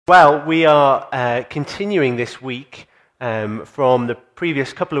Well, we are continuing this week from the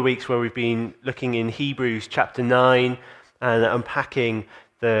previous couple of weeks where we've been looking in Hebrews chapter 9 and unpacking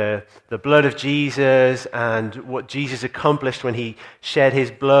the blood of Jesus and what Jesus accomplished when he shed his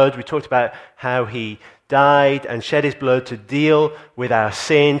blood. We talked about how he died and shed his blood to deal with our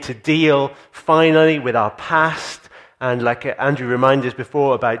sin, to deal finally with our past, and like Andrew reminded us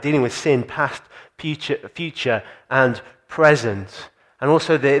before about dealing with sin, past, future and present. And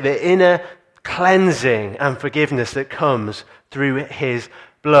also the inner cleansing and forgiveness that comes through his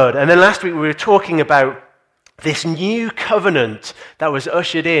blood. And then last week we were talking about this new covenant that was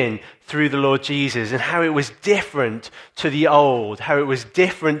ushered in through the Lord Jesus and how it was different to the old, how it was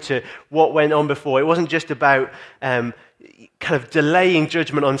different to what went on before. It wasn't just about kind of delaying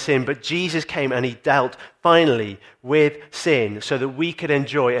judgment on sin, but Jesus came and he dealt finally with sin so that we could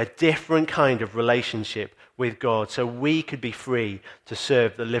enjoy a different kind of relationship with God, so we could be free to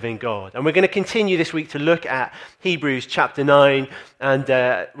serve the living God. And we're going to continue this week to look at Hebrews chapter 9, and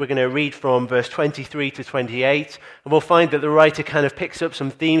we're going to read from verse 23 to 28, and we'll find that the writer kind of picks up some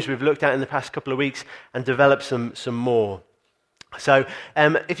themes we've looked at in the past couple of weeks and develops some more. So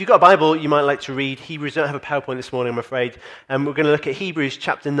if you've got a Bible, you might like to read Hebrews. I don't have a PowerPoint this morning, I'm afraid. We're going to look at Hebrews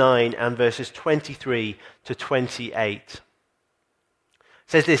chapter 9 and verses 23 to 28. It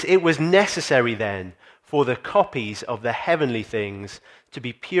says this: "It was necessary then for the copies of the heavenly things to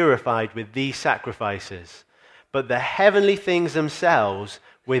be purified with these sacrifices, but the heavenly things themselves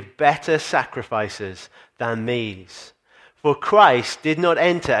with better sacrifices than these. For Christ did not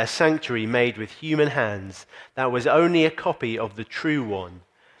enter a sanctuary made with human hands that was only a copy of the true one.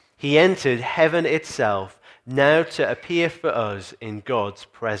 He entered heaven itself, now to appear for us in God's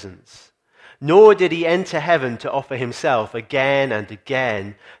presence. Nor did he enter heaven to offer himself again and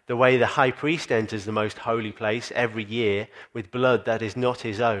again, the way the high priest enters the most holy place every year with blood that is not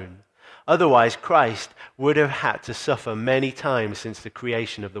his own. Otherwise, Christ would have had to suffer many times since the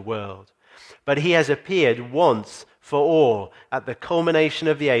creation of the world. But he has appeared once for all at the culmination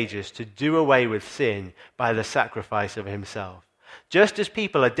of the ages to do away with sin by the sacrifice of himself. Just as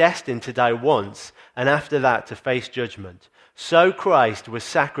people are destined to die once and after that to face judgment, so Christ was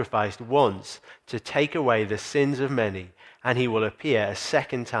sacrificed once to take away the sins of many, and he will appear a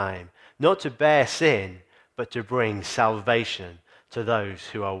second time, not to bear sin, but to bring salvation to those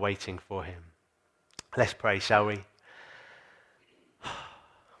who are waiting for him." Let's pray, shall we?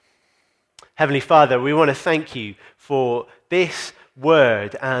 Heavenly Father, we want to thank you for this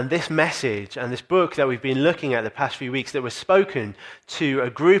word and this message and this book that we've been looking at the past few weeks that was spoken to a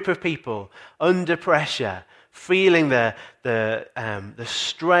group of people under pressure, feeling the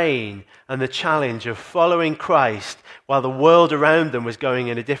strain and the challenge of following Christ while the world around them was going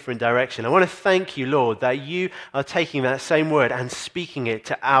in a different direction. I want to thank you, Lord, that you are taking that same word and speaking it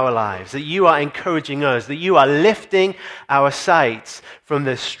to our lives, that you are encouraging us, that you are lifting our sights from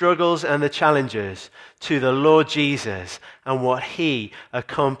the struggles and the challenges to the Lord Jesus and what he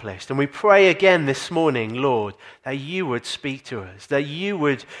accomplished. And we pray again this morning, Lord, that you would speak to us, that you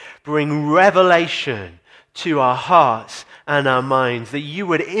would bring revelation to our hearts and our minds, that you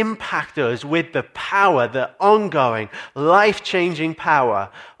would impact us with the power, the ongoing, life-changing power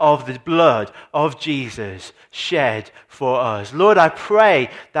of the blood of Jesus shed for us. Lord, I pray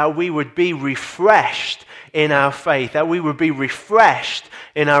that we would be refreshed in our faith, that we would be refreshed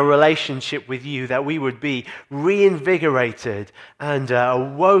in our relationship with you, that we would be reinvigorated and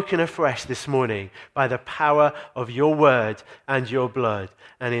awoken afresh this morning by the power of your word and your blood,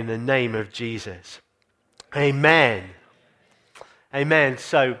 and in the name of Jesus. Amen. Amen.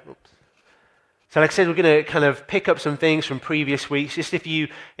 So like I said, we're going to kind of pick up some things from previous weeks. Just if you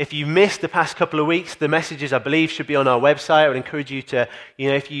missed the past couple of weeks, the messages, I believe, should be on our website. I would encourage you to,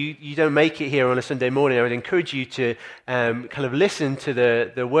 if you don't make it here on a Sunday morning, I would encourage you to kind of listen to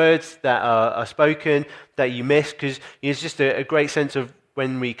the words that are spoken that you missed, because it's just a great sense of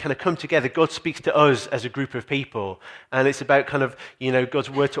when we kind of come together, God speaks to us as a group of people, and it's about kind of, God's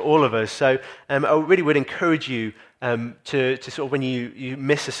word to all of us. So I really would encourage you to sort of, when you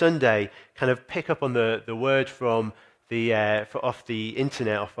miss a Sunday, kind of pick up on the word from off the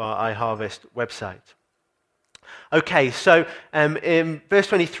internet, off our iHarvest website. Okay, so in verse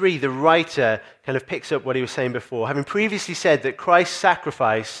 23, the writer kind of picks up what he was saying before. Having previously said that Christ's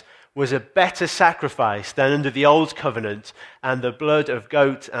sacrifice was a better sacrifice than under the old covenant and the blood of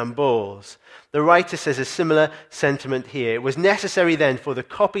goats and bulls, the writer says a similar sentiment here. It was necessary then for the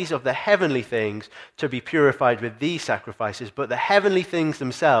copies of the heavenly things to be purified with these sacrifices, but the heavenly things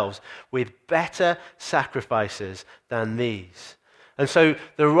themselves with better sacrifices than these. And so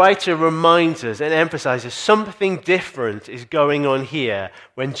the writer reminds us and emphasizes something different is going on here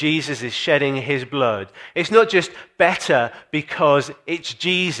when Jesus is shedding his blood. It's not just better because it's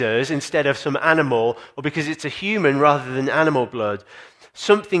Jesus instead of some animal, or because it's a human rather than animal blood.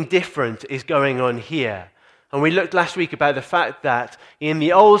 Something different is going on here. And we looked last week about the fact that in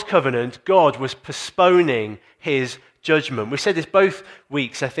the Old Covenant, God was postponing his judgment. We said this both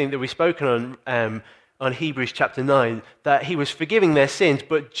weeks, I think, that we've spoken on Hebrews chapter 9, that he was forgiving their sins,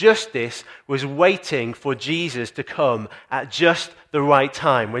 but justice was waiting for Jesus to come at just the right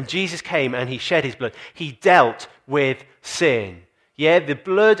time. When Jesus came and he shed his blood, he dealt with sin. Yeah, the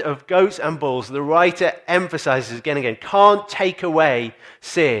blood of goats and bulls, the writer emphasizes again and again, can't take away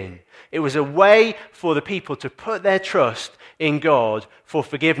sin. It was a way for the people to put their trust in God for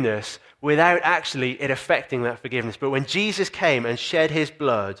forgiveness without actually it affecting that forgiveness. But when Jesus came and shed his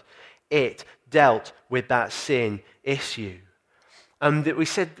blood, it dealt with that sin issue. That we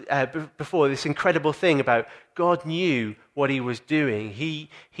said before, this incredible thing about God knew what he was doing. He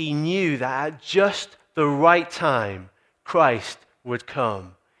knew that at just the right time, Christ would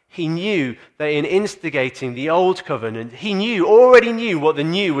come. He knew that in instigating the old covenant, he already knew what the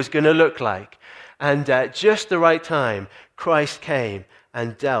new was going to look like. And at just the right time, Christ came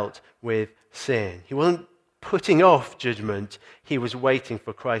and dealt with sin. He wasn't putting off judgment, he was waiting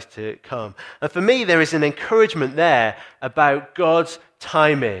for Christ to come. And for me, there is an encouragement there about God's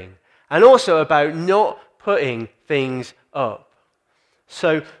timing and also about not putting things up.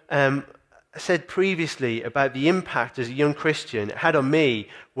 So, I said previously about the impact as a young Christian it had on me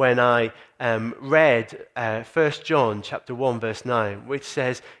when I read 1 John chapter 1 verse 9, which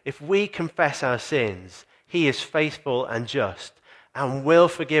says, if we confess our sins, he is faithful and just and will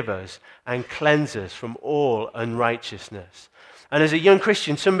forgive us and cleanse us from all unrighteousness. And as a young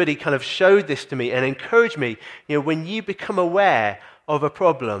Christian, somebody kind of showed this to me and encouraged me, when you become aware of a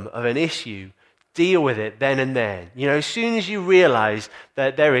problem, of an issue, deal with it then and then. As soon as you realize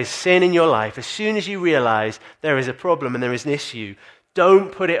that there is sin in your life, as soon as you realize there is a problem and there is an issue,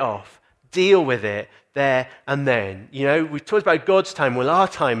 don't put it off. Deal with it there and then. We talked about God's time. Well, our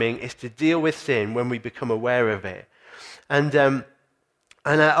timing is to deal with sin when we become aware of it. And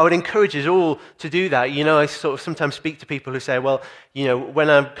I would encourage us all to do that. I sort of sometimes speak to people who say, well, when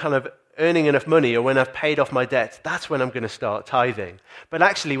I'm kind of earning enough money or when I've paid off my debts, that's when I'm going to start tithing. But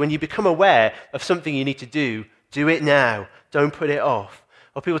actually, when you become aware of something you need to do it now. Don't put it off.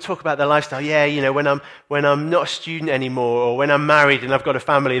 Or people talk about their lifestyle. When I'm not a student anymore, or when I'm married and I've got a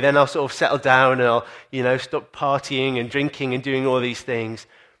family, then I'll sort of settle down and I'll, stop partying and drinking and doing all these things.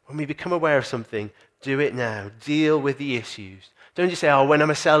 When we become aware of something, do it now. Deal with the issues. Don't just say, when I'm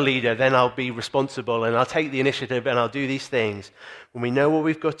a cell leader, then I'll be responsible and I'll take the initiative and I'll do these things. When we know what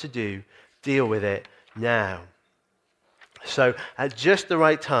we've got to do, deal with it now. So at just the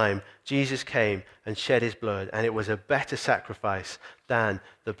right time, Jesus came and shed his blood, and it was a better sacrifice than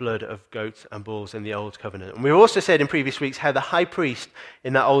the blood of goats and bulls in the old covenant. And we also said in previous weeks how the high priest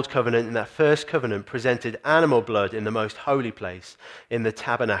in that old covenant, in that first covenant, presented animal blood in the most holy place, in the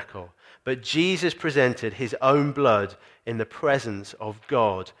tabernacle. But Jesus presented his own blood in the presence of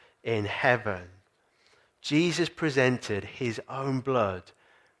God in heaven. Jesus presented his own blood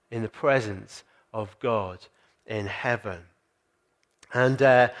in the presence of God in heaven. And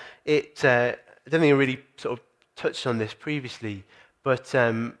I don't think I really sort of touched on this previously, but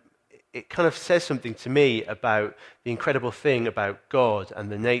it kind of says something to me about the incredible thing about God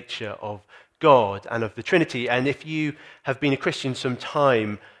and the nature of God and of the Trinity. And if you have been a Christian some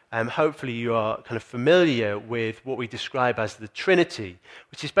time, hopefully you are kind of familiar with what we describe as the Trinity,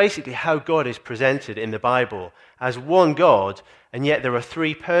 which is basically how God is presented in the Bible as one God, and yet there are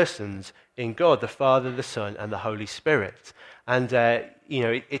three persons in God, the Father, the Son, and the Holy Spirit. And,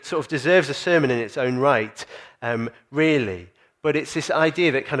 it sort of deserves a sermon in its own right, really. But it's this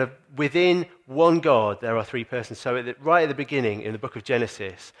idea that kind of within one God, there are three persons. So right at the beginning in the book of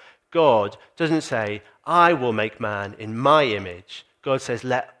Genesis, God doesn't say, I will make man in my image. God says,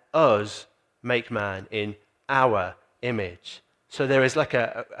 let us make man in our image. So there is like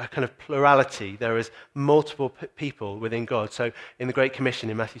a kind of plurality. There is multiple people within God. So in the Great Commission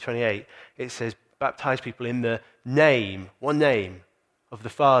in Matthew 28, it says, baptize people in the name, one name, of the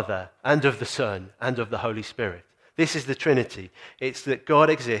Father and of the Son and of the Holy Spirit. This is the Trinity. It's that God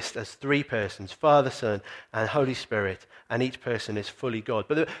exists as three persons, Father, Son, and Holy Spirit, and each person is fully God.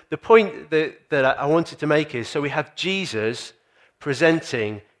 But the point that I wanted to make is, so we have Jesus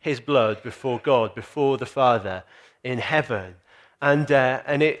presenting his blood before God, before the Father in heaven. And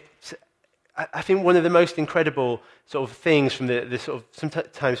I I think one of the most incredible sort of things from the sort of,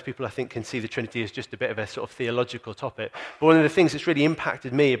 sometimes people I think can see the Trinity as just a bit of a sort of theological topic, but one of the things that's really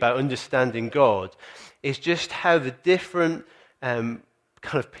impacted me about understanding God is just how the different kind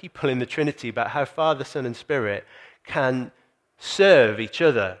of people in the Trinity, about how Father, Son, and Spirit can serve each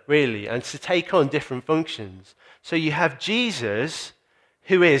other, really, and to take on different functions. So you have Jesus,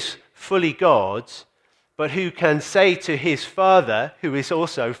 who is fully God, but who can say to his Father, who is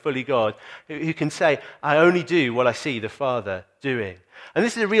also fully God, who can say, I only do what I see the Father doing. And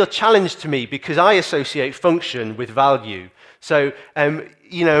this is a real challenge to me because I associate function with value. So, and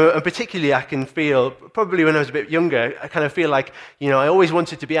particularly I can feel, probably when I was a bit younger, I kind of feel like, I always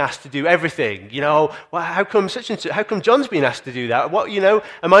wanted to be asked to do everything. Well, how come such and such, how come John's been asked to do that? What,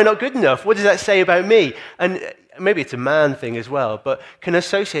 am I not good enough? What does that say about me? And maybe it's a man thing as well, but can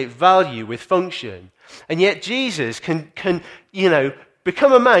associate value with function. And yet Jesus can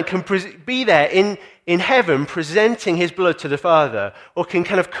become a man, can be there in heaven presenting his blood to the Father, or can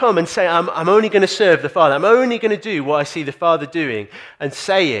kind of come and say, I'm only going to serve the Father. I'm only going to do what I see the Father doing and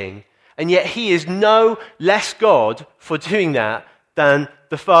saying. And yet he is no less God for doing that than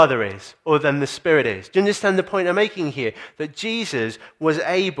the Father is, or than the Spirit is. Do you understand the point I'm making here? That Jesus was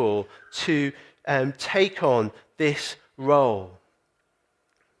able to take on this role.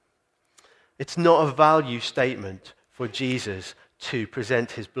 It's not a value statement for Jesus to present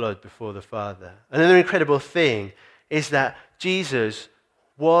his blood before the Father. Another incredible thing is that Jesus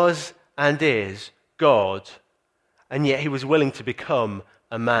was and is God, and yet he was willing to become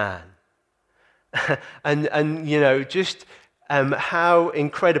a man. and just how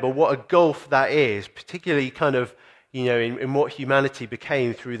incredible, what a gulf that is, particularly kind of, in what humanity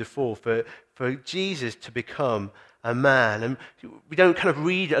became through the fall, for Jesus to become a man. And we don't kind of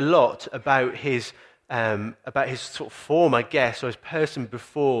read a lot about his sort of form, I guess, or his person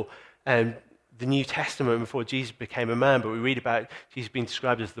before the New Testament, before Jesus became a man, but we read about Jesus being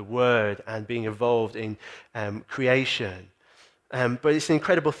described as the Word and being involved in creation. But it's an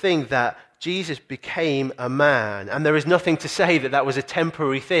incredible thing that Jesus became a man, and there is nothing to say that that was a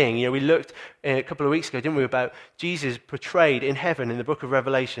temporary thing. We looked a couple of weeks ago, didn't we, about Jesus portrayed in heaven in the book of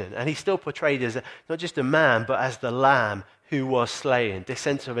Revelation, and he's still portrayed as not just a man, but as the Lamb who was slain, this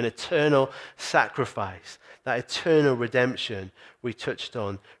sense of an eternal sacrifice, that eternal redemption we touched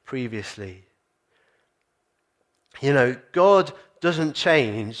on previously. God doesn't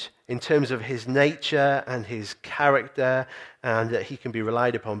change in terms of his nature and his character, and that he can be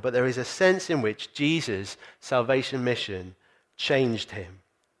relied upon, but there is a sense in which Jesus' salvation mission changed him.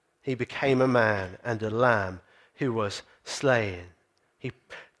 He became a man and a lamb who was slain.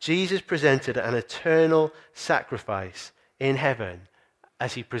 Jesus presented an eternal sacrifice in heaven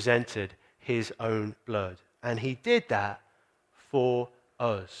as he presented his own blood. And he did that for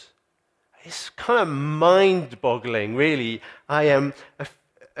us. It's kind of mind-boggling, really.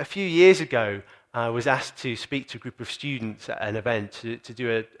 A few years ago, I was asked to speak to a group of students at an event to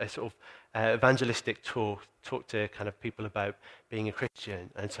do a sort of evangelistic talk to kind of people about being a Christian.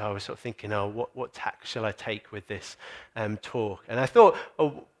 And so I was sort of thinking, what tack shall I take with this talk? And I thought,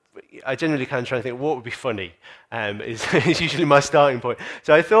 I generally kind of try to think, what would be funny is usually my starting point.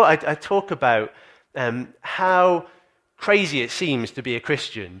 So I thought I'd talk about how crazy it seems to be a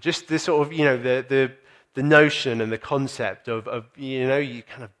Christian. Just the sort of, the notion and the concept of you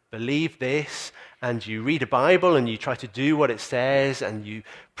kind of believe this, and you read a Bible and you try to do what it says, and you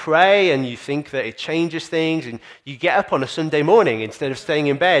pray and you think that it changes things, and you get up on a Sunday morning instead of staying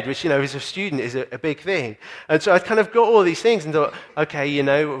in bed, which, as a student is a big thing. And so I kind of got all these things and thought, okay,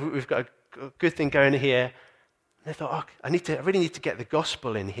 we've got a good thing going here. And I thought, I really need to get the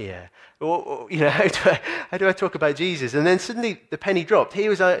gospel in here. Or, how do I talk about Jesus? And then suddenly the penny dropped. Here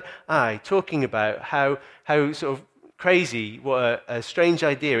was I talking about how sort of crazy, what a strange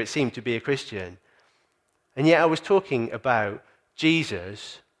idea it seemed to be a Christian. And yet I was talking about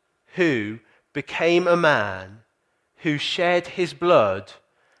Jesus, who became a man, who shed his blood,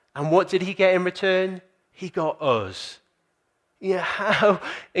 and what did he get in return? He got us. How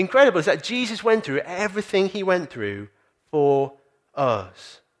incredible is that? Jesus went through everything he went through for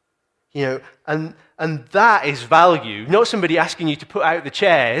us. And that is value. Not somebody asking you to put out the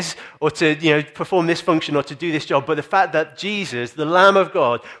chairs or to, perform this function or to do this job, but the fact that Jesus, the Lamb of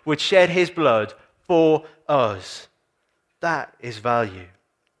God, would shed his blood for us. That is value.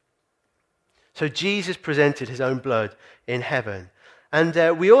 So Jesus presented his own blood in heaven.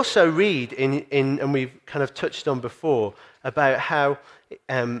 And we also read and we've kind of touched on before, about how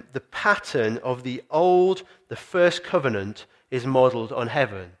the pattern of the first covenant is modeled on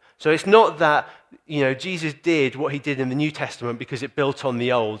heaven. So it's not that, Jesus did what he did in the New Testament because it built on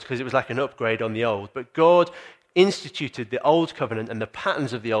the old, because it was like an upgrade on the old. But God instituted the old covenant and the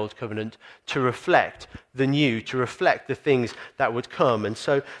patterns of the old covenant to reflect the new, to reflect the things that would come. And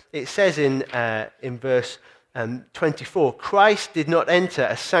so it says in verse 24, Christ did not enter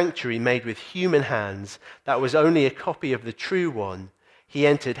a sanctuary made with human hands that was only a copy of the true one. He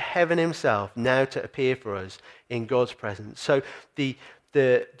entered heaven himself, now to appear for us in God's presence. So the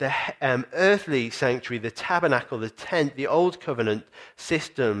earthly sanctuary, the tabernacle, the tent, the old covenant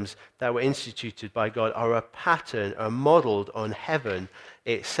systems that were instituted by God are a pattern, are modeled on heaven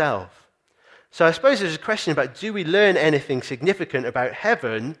itself. So I suppose there's a question about, do we learn anything significant about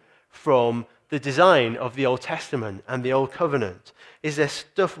heaven from the design of the Old Testament and the Old Covenant? Is there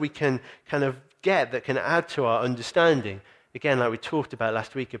stuff we can kind of get that can add to our understanding? Again, like we talked about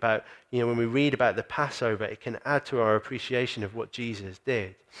last week about, when we read about the Passover, it can add to our appreciation of what Jesus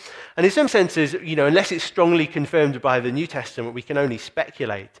did. And in some senses, unless it's strongly confirmed by the New Testament, we can only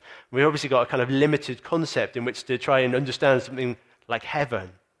speculate. We've obviously got a kind of limited concept in which to try and understand something like heaven.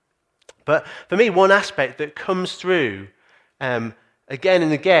 But for me, one aspect that comes through again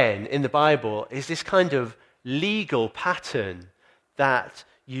and again in the Bible is this kind of legal pattern that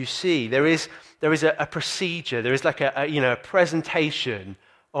you see. There is a procedure. There is like a presentation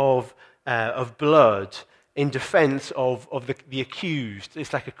of blood in defense of the accused.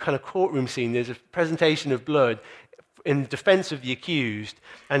 It's like a kind of courtroom scene. There's a presentation of blood in defense of the accused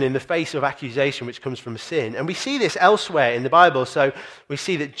and in the face of accusation which comes from sin. And we see this elsewhere in the Bible. So we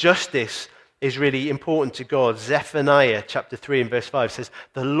see that justice is really important to God. Zephaniah chapter 3 and verse 5 says,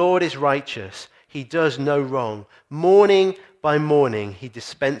 "The Lord is righteous. He does no wrong. Morning by morning he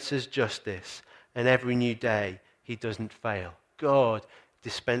dispenses justice, and every new day he doesn't fail." God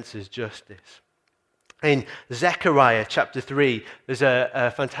dispenses justice. In Zechariah chapter 3, there's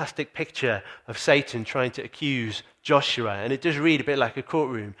a fantastic picture of Satan trying to accuse Joshua, and it does read a bit like a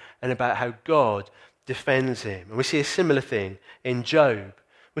courtroom, and about how God defends him. And we see a similar thing in Job.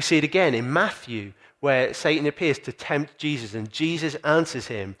 We see it again in Matthew, where Satan appears to tempt Jesus, and Jesus answers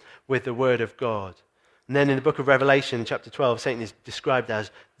him with the word of God. And then in the book of Revelation, chapter 12, Satan is described as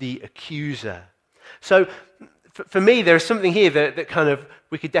the accuser. So for me, there is something here that kind of,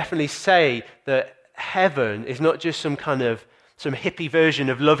 we could definitely say that heaven is not just some hippie version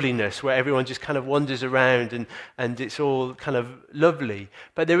of loveliness where everyone just kind of wanders around and it's all kind of lovely.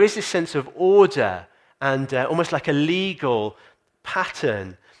 But there is this sense of order and almost like a legal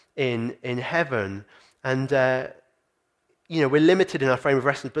pattern in heaven. And we're limited in our frame of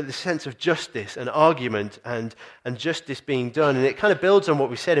reference, but the sense of justice and argument and justice being done. And it kind of builds on what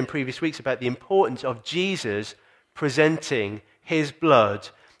we said in previous weeks about the importance of Jesus presenting his blood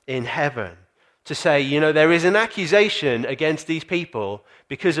in heaven. To say, there is an accusation against these people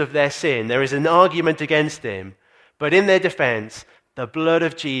because of their sin. There is an argument against them. But in their defense, the blood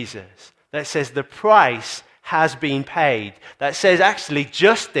of Jesus that says the price has been paid. That says actually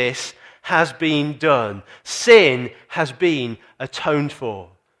justice has been done. Sin has been atoned for.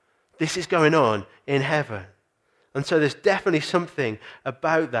 This is going on in heaven. And so there's definitely something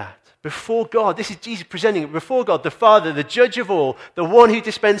about that. Before God, this is Jesus presenting it before God, the Father, the judge of all, the one who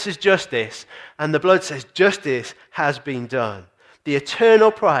dispenses justice. And the blood says justice has been done. The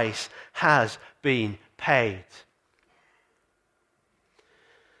eternal price has been paid.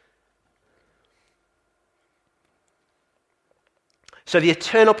 So the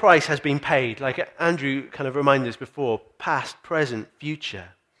eternal price has been paid, like Andrew kind of reminded us before, past, present, future.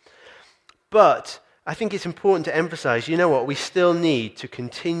 But I think it's important to emphasize, we still need to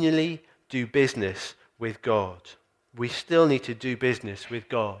continually do business with God. We still need to do business with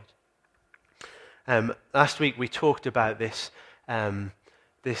God. Last week we talked about this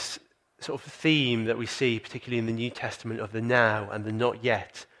sort of theme that we see, particularly in the New Testament, of the now and the not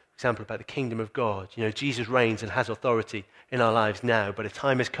yet. For example, about the kingdom of God. Jesus reigns and has authority in our lives now, but a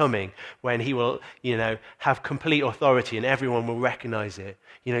time is coming when he will, have complete authority and everyone will recognize it.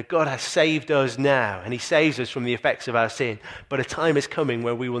 God has saved us now, and he saves us from the effects of our sin, but a time is coming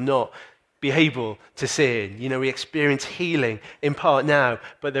where we will not be able to sin. We experience healing in part now,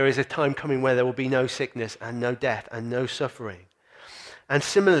 but there is a time coming where there will be no sickness and no death and no suffering. And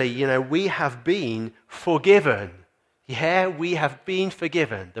similarly, we have been forgiven. Yeah, we have been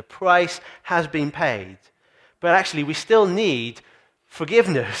forgiven. The price has been paid. But actually, we still need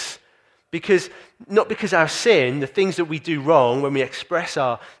forgiveness. Not because our sin, the things that we do wrong when we express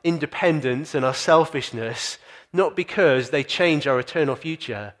our independence and our selfishness, not because they change our eternal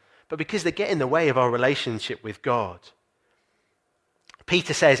future, but because they get in the way of our relationship with God.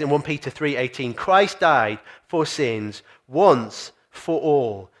 Peter says in 1 Peter 3:18, Christ died for sins once for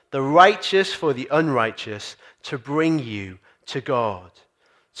all, the righteous for the unrighteous, to bring you to God.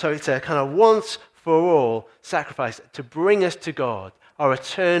 So it's a kind of once for all sacrifice to bring us to God. Our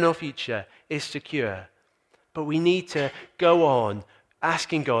eternal future is secure. But we need to go on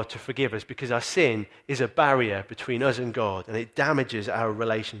asking God to forgive us because our sin is a barrier between us and God and it damages our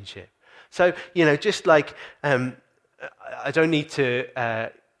relationship. So, just like I don't need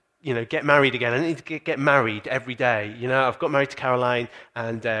to, get married again. I don't need to get married every day. I've got married to Caroline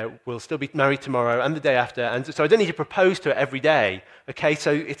and we'll still be married tomorrow and the day after. And so I don't need to propose to her every day. Okay,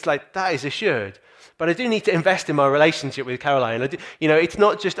 so it's like that is assured. But I do need to invest in my relationship with Caroline. I'm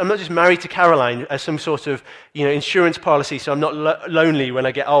not just married to Caroline as some sort of, insurance policy so I'm not lonely when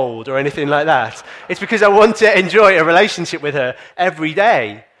I get old or anything like that. It's because I want to enjoy a relationship with her every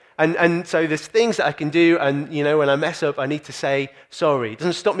day. And so there's things that I can do, and, when I mess up, I need to say sorry. It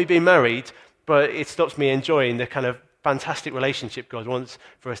doesn't stop me being married, but it stops me enjoying the kind of fantastic relationship God wants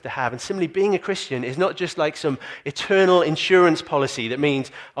for us to have. And similarly, being a Christian is not just like some eternal insurance policy that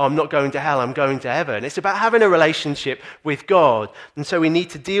means, I'm not going to hell, I'm going to heaven. It's about having a relationship with God. And so we need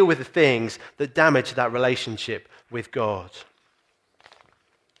to deal with the things that damage that relationship with God.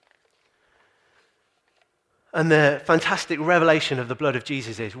 And the fantastic revelation of the blood of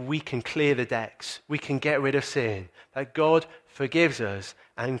Jesus is we can clear the decks. We can get rid of sin. That God forgives us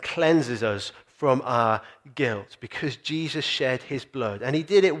and cleanses us from our guilt because Jesus shed his blood. And he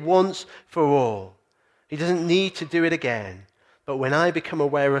did it once for all. He doesn't need to do it again. But when I become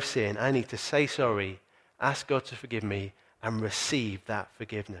aware of sin, I need to say sorry, ask God to forgive me, and receive that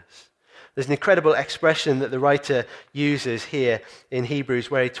forgiveness. There's an incredible expression that the writer uses here in Hebrews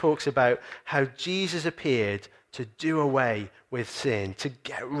where he talks about how Jesus appeared to do away with sin, to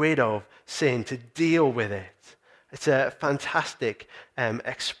get rid of sin, to deal with it. It's a fantastic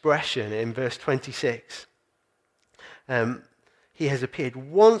expression in verse 26. He has appeared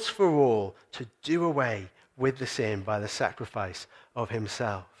once for all to do away with the sin by the sacrifice of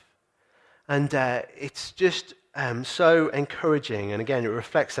himself. And it's just so encouraging, and again, it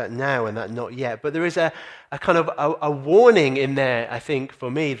reflects that now and that not yet. But there is a kind of a warning in there, I think,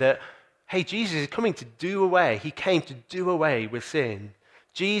 for me that, hey, Jesus is coming to do away. He came to do away with sin.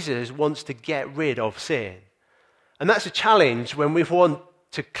 Jesus wants to get rid of sin. And that's a challenge when we want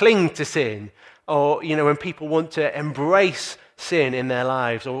to cling to sin, or, when people want to embrace sin in their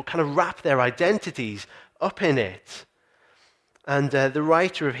lives, or kind of wrap their identities up in it. And the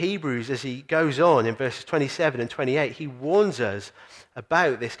writer of Hebrews, as he goes on in verses 27 and 28, he warns us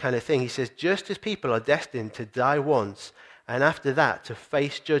about this kind of thing. He says, just as people are destined to die once, and after that to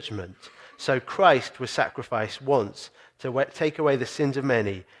face judgment, so Christ was sacrificed once to take away the sins of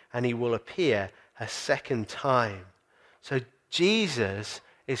many, and he will appear a second time. So Jesus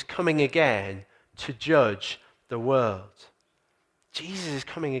is coming again to judge the world. Jesus is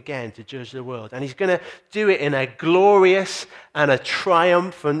coming again to judge the world. And he's going to do it in a glorious and a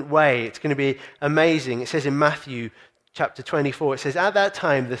triumphant way. It's going to be amazing. It says in Matthew chapter 24, it says, at that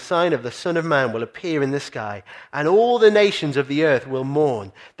time the sign of the Son of Man will appear in the sky, and all the nations of the earth will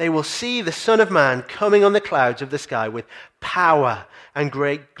mourn. They will see the Son of Man coming on the clouds of the sky with power and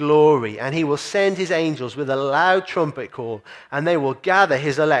great glory. And he will send his angels with a loud trumpet call, and they will gather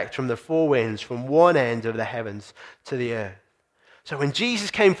his elect from the four winds, from one end of the heavens to the earth. So when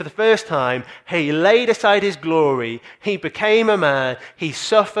Jesus came for the first time, he laid aside his glory, he became a man, he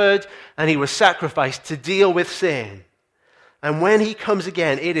suffered, and he was sacrificed to deal with sin. And when he comes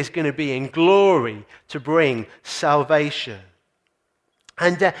again, it is going to be in glory to bring salvation.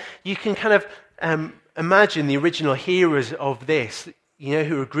 And you can kind of imagine the original hearers of this,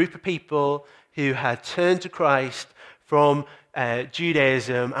 who were a group of people who had turned to Christ from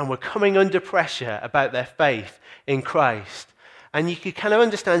Judaism and were coming under pressure about their faith in Christ. And you could kind of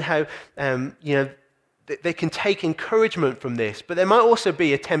understand how, they can take encouragement from this, but there might also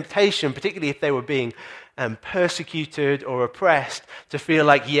be a temptation, particularly if they were being persecuted or oppressed, to feel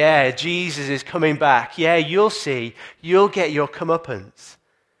like, yeah, Jesus is coming back. Yeah, you'll see, you'll get your comeuppance.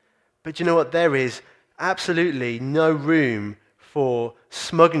 But you know what? There is absolutely no room for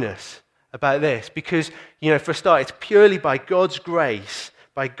smugness about this because, for a start, it's purely by God's grace,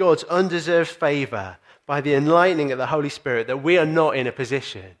 by God's undeserved favor, by the enlightening of the Holy Spirit that we are not in a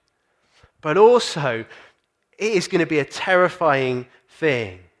position. But also, it is going to be a terrifying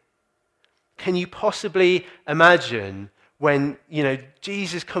thing. Can you possibly imagine when,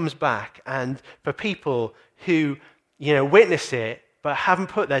 Jesus comes back and for people who, witness it but haven't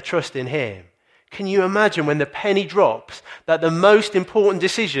put their trust in him? Can you imagine when the penny drops that the most important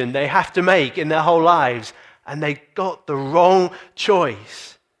decision they have to make in their whole lives and they got the wrong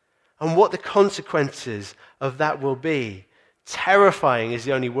choice? And what the consequences of that will be Terrifying is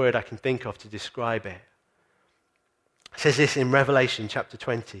the only word I can think of to describe it. It says this in Revelation chapter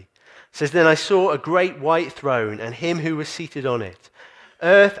 20. It says, "Then I saw a great white throne and him who was seated on it.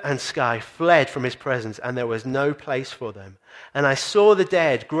 Earth and sky fled from his presence, and there was no place for them. And I saw the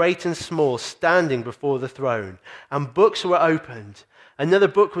dead, great and small, standing before the throne, and books were opened. Another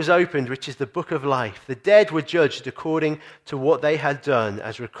book was opened, which is the book of life. The dead were judged according to what they had done,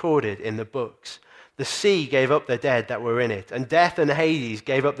 as recorded in the books. The sea gave up the dead that were in it, and death and Hades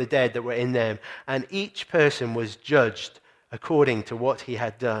gave up the dead that were in them, and each person was judged according to what he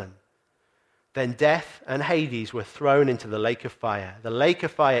had done. Then death and Hades were thrown into the lake of fire. The lake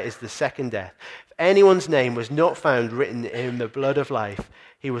of fire is the second death. If anyone's name was not found written in the blood of life,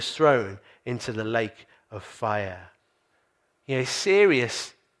 he was thrown into the lake of fire."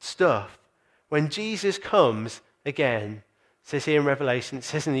 Serious stuff. When Jesus comes again, it says here in Revelation, it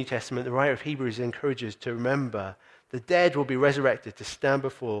says in the New Testament, the writer of Hebrews encourages us to remember the dead will be resurrected to stand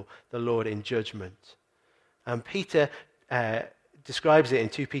before the Lord in judgment. And Peter describes it in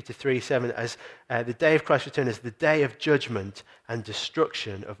 2 Peter 3:7 as the day of Christ's return as the day of judgment and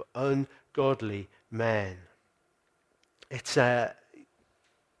destruction of ungodly men. It's kind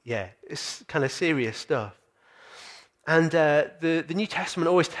of serious stuff. And the New Testament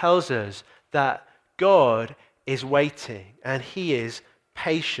always tells us that God is waiting and he is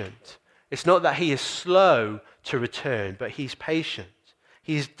patient. It's not that he is slow to return, but he's patient.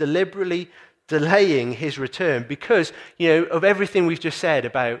 He's deliberately delaying his return because, of everything we've just said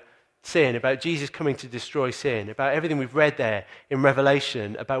about sin, about Jesus coming to destroy sin, about everything we've read there in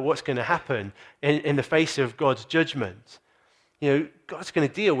Revelation, about what's going to happen in the face of God's judgment. God's going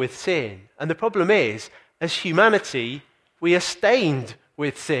to deal with sin. And the problem is, as humanity, we are stained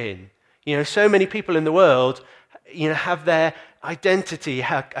with sin. So many people in the world, have their identity,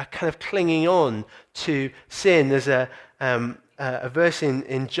 are kind of clinging on to sin. There's a verse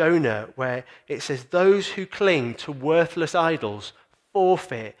in Jonah where it says, "Those who cling to worthless idols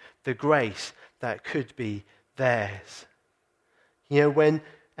forfeit the grace that could be theirs."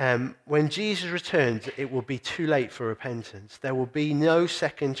 When Jesus returns, it will be too late for repentance. There will be no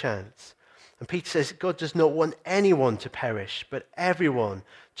second chance. And Peter says God does not want anyone to perish, but everyone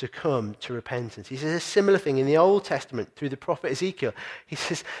to come to repentance. He says a similar thing in the Old Testament through the prophet Ezekiel. He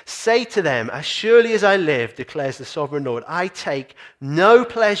says, "Say to them, as surely as I live, declares the sovereign Lord, I take no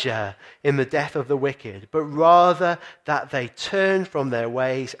pleasure in the death of the wicked, but rather that they turn from their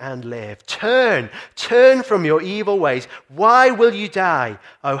ways and live." Turn from your evil ways. Why will you die,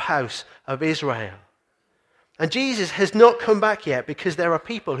 O house of Israel? And Jesus has not come back yet because there are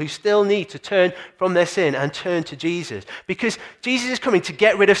people who still need to turn from their sin and turn to Jesus. Because Jesus is coming to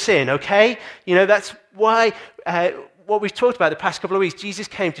get rid of sin, okay? That's why what we've talked about the past couple of weeks, Jesus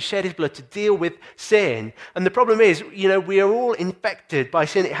came to shed his blood to deal with sin. And the problem is, we are all infected by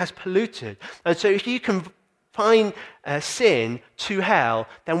sin. It has polluted. And so if you can find sin to hell,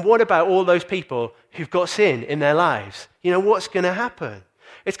 then what about all those people who've got sin in their lives? What's going to happen?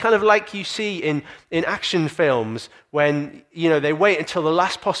 It's kind of like you see in action films when, they wait until the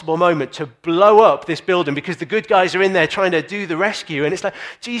last possible moment to blow up this building because the good guys are in there trying to do the rescue. And it's like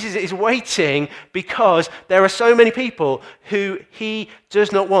Jesus is waiting because there are so many people who he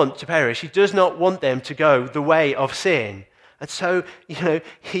does not want to perish. He does not want them to go the way of sin. And so,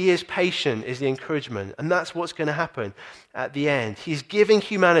 he is patient is the encouragement. And that's what's going to happen at the end. He's giving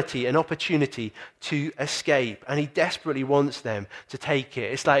humanity an opportunity to escape. And he desperately wants them to take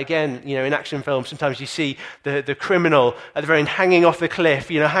it. It's like, again, in action films, sometimes you see the criminal at the very end hanging off the cliff,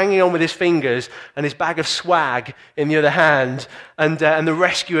 hanging on with his fingers and his bag of swag in the other hand. And the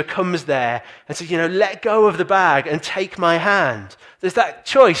rescuer comes there and says, let go of the bag and take my hand. There's that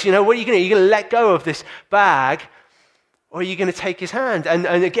choice. What are you going to do? You're going to let go of this bag, or are you going to take his hand? And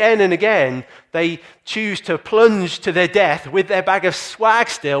again, they choose to plunge to their death with their bag of swag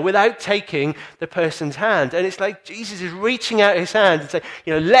still without taking the person's hand. And it's like Jesus is reaching out his hand and saying,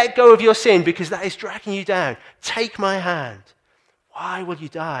 let go of your sin because that is dragging you down. Take my hand. Why will you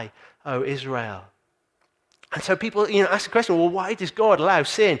die, O Israel? And so people, ask the question, well, why does God allow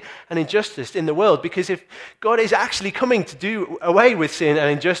sin and injustice in the world? Because if God is actually coming to do away with sin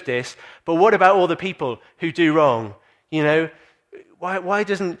and injustice, but what about all the people who do wrong? Why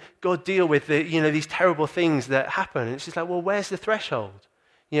doesn't God deal with these terrible things that happen? And it's just like, well, where's the threshold?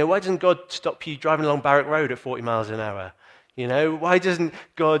 Why doesn't God stop you driving along Barrack Road at 40 miles an hour? Why doesn't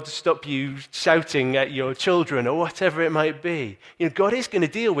God stop you shouting at your children or whatever it might be? God is going to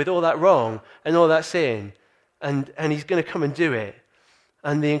deal with all that wrong and all that sin, and he's going to come and do it.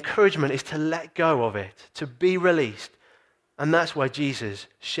 And the encouragement is to let go of it, to be released. And that's why Jesus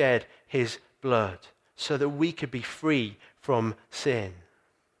shed his blood, so that we could be free from sin.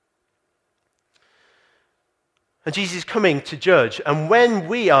 And Jesus is coming to judge. And when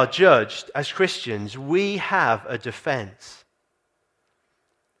we are judged as Christians, we have a defense.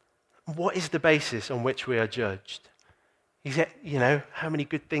 What is the basis on which we are judged? Is it, how many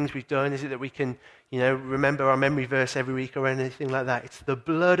good things we've done? Is it that we can, remember our memory verse every week or anything like that? It's the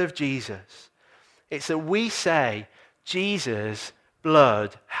blood of Jesus. It's that we say, Jesus'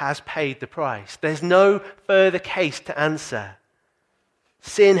 blood has paid the price. There's no further case to answer.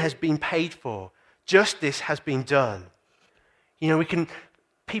 Sin has been paid for. Justice has been done.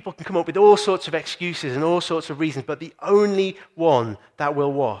 People can come up with all sorts of excuses and all sorts of reasons, but the only one that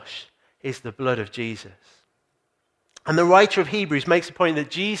will wash is the blood of Jesus. And the writer of Hebrews makes the point that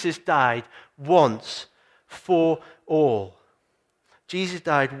Jesus died once for all. Jesus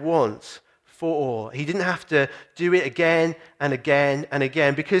died once for all. He didn't have to do it again and again and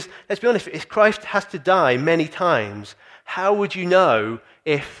again, because, let's be honest, if Christ has to die many times, how would you know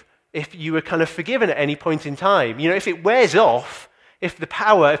if you were kind of forgiven at any point in time? If it wears off, if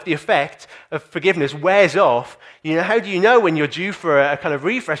the effect of forgiveness wears off, how do you know when you're due for a kind of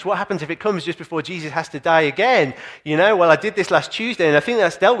refresh? What happens if it comes just before Jesus has to die again? Well, I did this last Tuesday and I think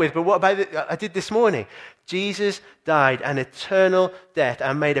that's dealt with, but what about I did this morning? Jesus died an eternal death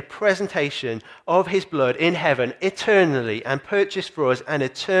and made a presentation of his blood in heaven eternally and purchased for us an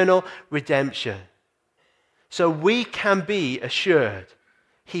eternal redemption. So we can be assured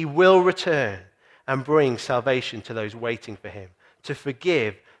he will return and bring salvation to those waiting for him, to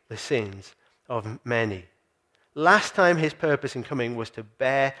forgive the sins of many. Last time his purpose in coming was to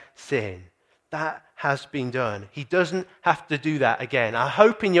bear sin. That has been done. He doesn't have to do that again. I'm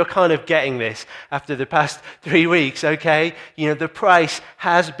hoping you're kind of getting this after the past 3 weeks, okay? The price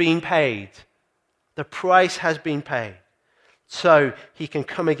has been paid. The price has been paid. So he can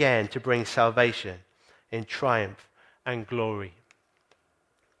come again to bring salvation in triumph and glory.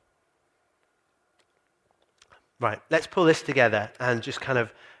 Right, let's pull this together and just kind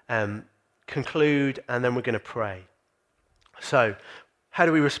of conclude, and then we're going to pray. So, how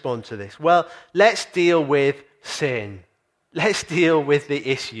do we respond to this? Well, let's deal with sin. Let's deal with the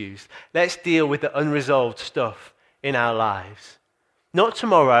issues. Let's deal with the unresolved stuff in our lives. Not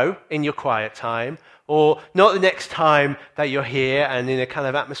tomorrow in your quiet time, or not the next time that you're here and in a kind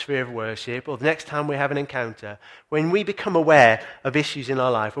of atmosphere of worship, or the next time we have an encounter. When we become aware of issues in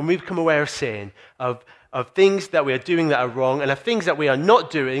our life, when we become aware of sin, of things that we are doing that are wrong, and of things that we are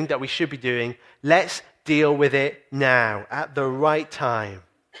not doing that we should be doing, let's deal with it now, at the right time.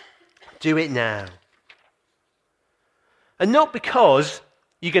 Do it now. And not because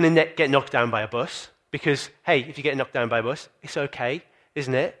you're going to get knocked down by a bus, because, hey, if you get knocked down by a bus, it's okay,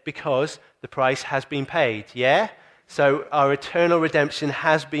 isn't it? Because the price has been paid, yeah? So our eternal redemption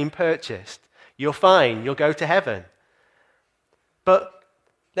has been purchased. You're fine, you'll go to heaven. But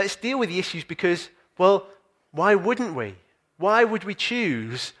let's deal with the issues because, well, why wouldn't we? Why would we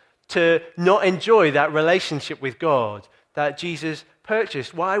choose to not enjoy that relationship with God that Jesus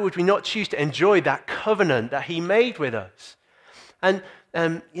purchased? Why would we not choose to enjoy that covenant that he made with us? And,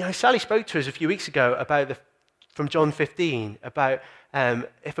 Sally spoke to us a few weeks ago about from John 15, about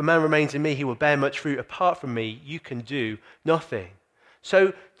if a man remains in me, he will bear much fruit. Apart from me, you can do nothing.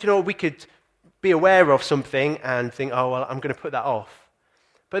 So, we could be aware of something and think, oh, well, I'm going to put that off.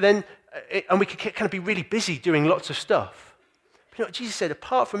 But then, and we could kind of be really busy doing lots of stuff. But Jesus said,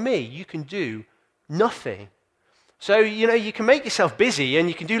 apart from me, you can do nothing. So, you can make yourself busy and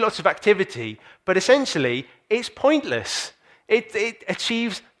you can do lots of activity, but essentially, it's pointless. It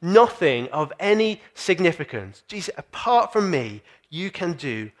achieves nothing of any significance. Jesus, apart from me, you can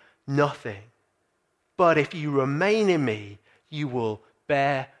do nothing. But if you remain in me, you will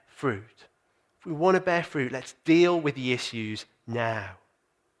bear fruit. If we want to bear fruit, let's deal with the issues now.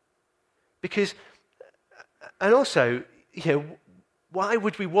 Because, and also, why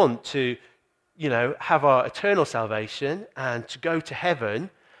would we want to, have our eternal salvation and to go to heaven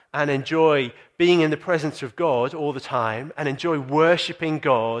and enjoy being in the presence of God all the time and enjoy worshiping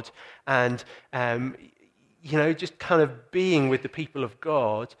God and, just kind of being with the people of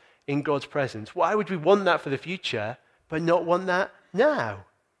God in God's presence? Why would we want that for the future but not want that now?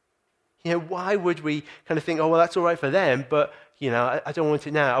 Why would we kind of think, oh, well, that's all right for them, but, I don't want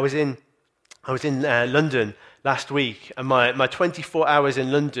it now. I was in London last week, and my 24 hours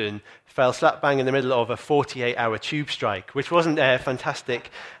in London fell slap bang in the middle of a 48-hour tube strike, which wasn't fantastic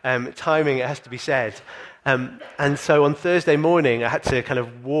timing, it has to be said. And so on Thursday morning, I had to kind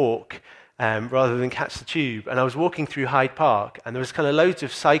of walk rather than catch the tube. And I was walking through Hyde Park, and there was kind of loads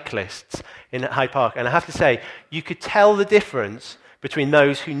of cyclists in Hyde Park. And I have to say, you could tell the difference between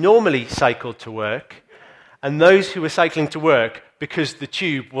those who normally cycled to work and those who were cycling to work because the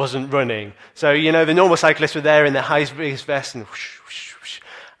tube wasn't running. So, the normal cyclists were there in their high-vis vests and whoosh, whoosh, whoosh.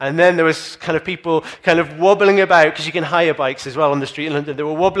 And then there was kind of people kind of wobbling about, because you can hire bikes as well on the street in London. They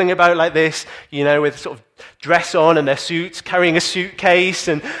were wobbling about like this, with sort of dress on and their suits, carrying a suitcase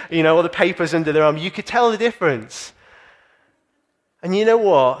and, all the papers under their arm. You could tell the difference. And you know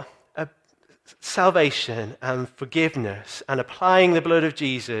what? Salvation and forgiveness and applying the blood of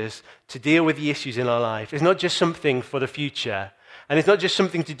Jesus to deal with the issues in our life is not just something for the future. And it's not just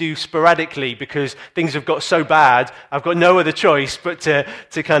something to do sporadically because things have got so bad, I've got no other choice but to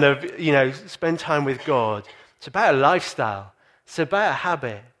kind of, spend time with God. It's about a lifestyle. It's about a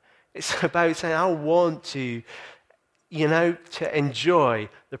habit. It's about saying, I want to enjoy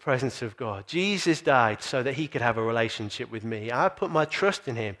the presence of God. Jesus died so that he could have a relationship with me. I put my trust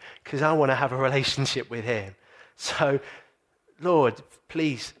in him because I want to have a relationship with him. So, Lord,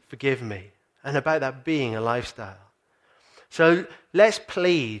 please forgive me. And about that being a lifestyle. So let's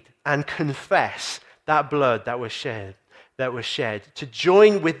plead and confess that blood that was shed, to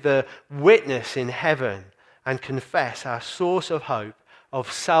join with the witness in heaven and confess our source of hope,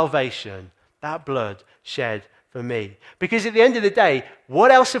 of salvation, that blood shed for me. Because at the end of the day, what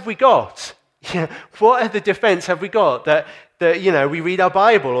else have we got? What other defense have we got? That we read our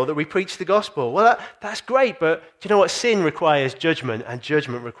Bible or that we preach the gospel? Well, that's great, but do you know what? Sin requires judgment, and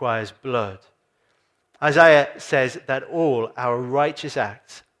judgment requires blood. Isaiah says that all our righteous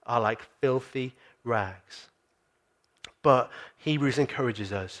acts are like filthy rags. But Hebrews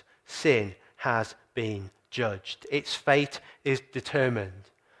encourages us, sin has been judged. Its fate is determined.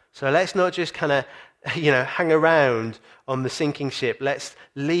 So let's not just kind of, hang around on the sinking ship. Let's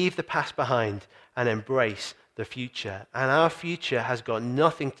leave the past behind and embrace the future. And our future has got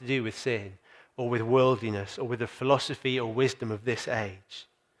nothing to do with sin or with worldliness or with the philosophy or wisdom of this age.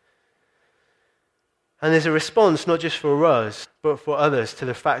 And there's a response not just for us, but for others to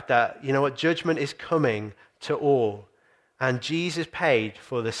the fact that, judgment is coming to all. And Jesus paid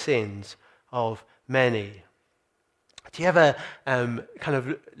for the sins of many. Do you ever kind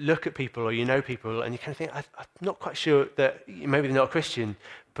of look at people or people and you kind of think, I'm not quite sure that, maybe they're not a Christian,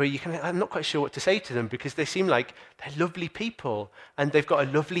 but I'm not quite sure what to say to them because they seem like they're lovely people and they've got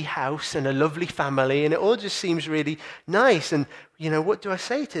a lovely house and a lovely family and it all just seems really nice. And, what do I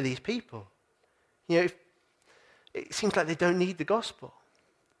say to these people? It seems like they don't need the gospel.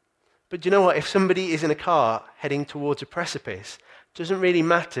 But do you know what? If somebody is in a car heading towards a precipice, it doesn't really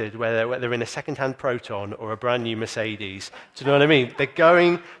matter whether they're in a second-hand Proton or a brand new Mercedes. Do you know what I mean? They're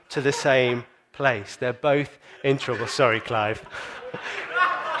going to the same place. They're both in trouble. Sorry, Clive.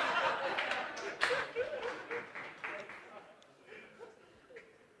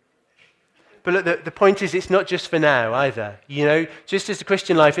 But look, the point is, it's not just for now either. Just as the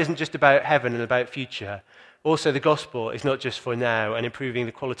Christian life isn't just about heaven and about future, also the gospel is not just for now and improving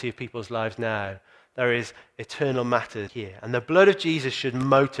the quality of people's lives now. There is eternal matter here. And the blood of Jesus should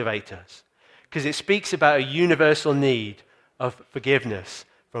motivate us because it speaks about a universal need of forgiveness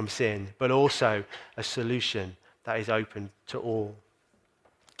from sin, but also a solution that is open to all.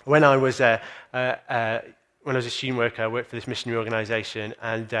 When I was a student worker, I worked for this missionary organization,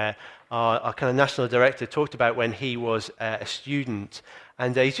 and our kind of national director talked about when he was a student,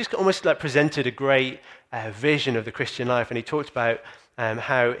 and he just almost like presented a great vision of the Christian life, and he talked about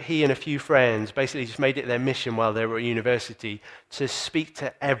how he and a few friends basically just made it their mission while they were at university to speak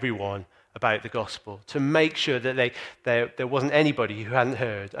to everyone about the gospel, to make sure that there wasn't anybody who hadn't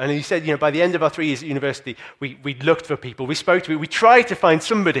heard. And he said, by the end of our 3 years at university, we looked for people, we spoke to people, we tried to find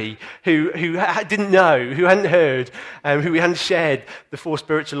somebody who didn't know, who hadn't heard, who we hadn't shared the 4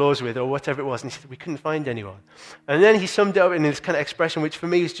 spiritual laws with or whatever it was. And he said, we couldn't find anyone. And then he summed it up in this kind of expression, which for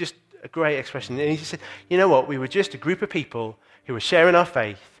me is just a great expression. And he just said, you know what, we were just a group of people who were sharing our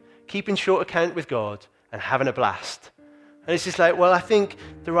faith, keeping short account with God, and having a blast. And it's just like, well, I think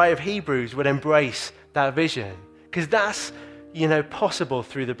the writer of Hebrews would embrace that vision because that's, possible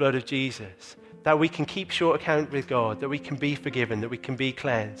through the blood of Jesus, that we can keep short account with God, that we can be forgiven, that we can be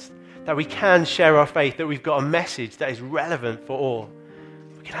cleansed, that we can share our faith, that we've got a message that is relevant for all.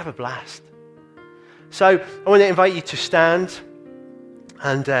 We can have a blast. So I want to invite you to stand,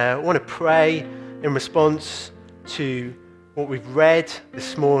 and I want to pray in response to what we've read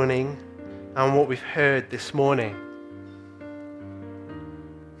this morning and what we've heard this morning.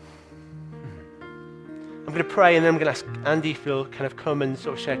 I'm going to pray, and then I'm going to ask Andy if he'll kind of come and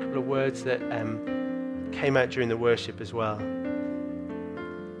sort of share a couple of words that came out during the worship as well. Thank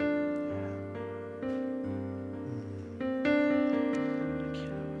you,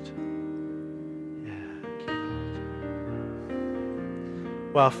 Lord. Yeah, thank you,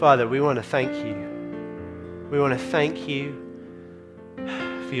 Lord. Well, Father, we want to thank you We want to thank you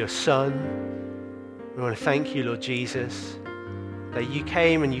for your Son. We want to thank you, Lord Jesus, that you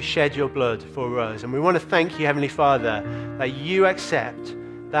came and you shed your blood for us. And we want to thank you, Heavenly Father, that you accept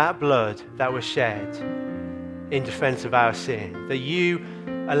that blood that was shed in defense of our sin, that you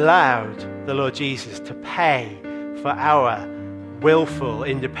allowed the Lord Jesus to pay for our willful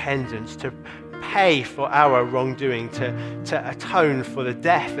independence, to pay for our wrongdoing, to atone for the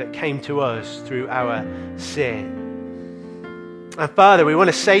death that came to us through our sin. And Father, we want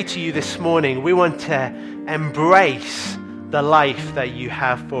to say to you this morning, we want to embrace the life that you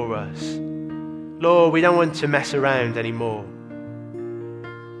have for us. Lord, we don't want to mess around anymore.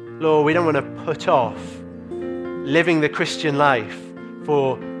 Lord, we don't want to put off living the Christian life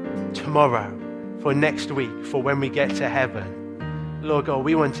for tomorrow, for next week, for when we get to heaven. Lord God,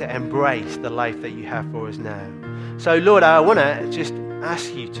 we want to embrace the life that you have for us now. So Lord, I want to just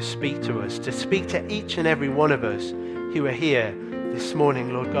ask you to speak to us, to speak to each and every one of us who are here this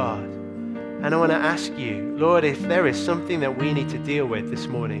morning, Lord God. And I want to ask you, Lord, if there is something that we need to deal with this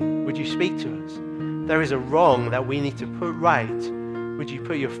morning, would you speak to us? If there is a wrong that we need to put right, would you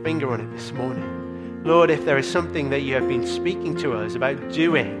put your finger on it this morning? Lord, if there is something that you have been speaking to us about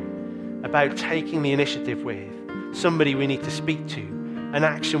doing, about taking the initiative with, somebody we need to speak to, an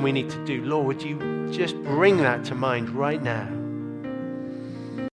action we need to do, Lord, would you just bring that to mind right now?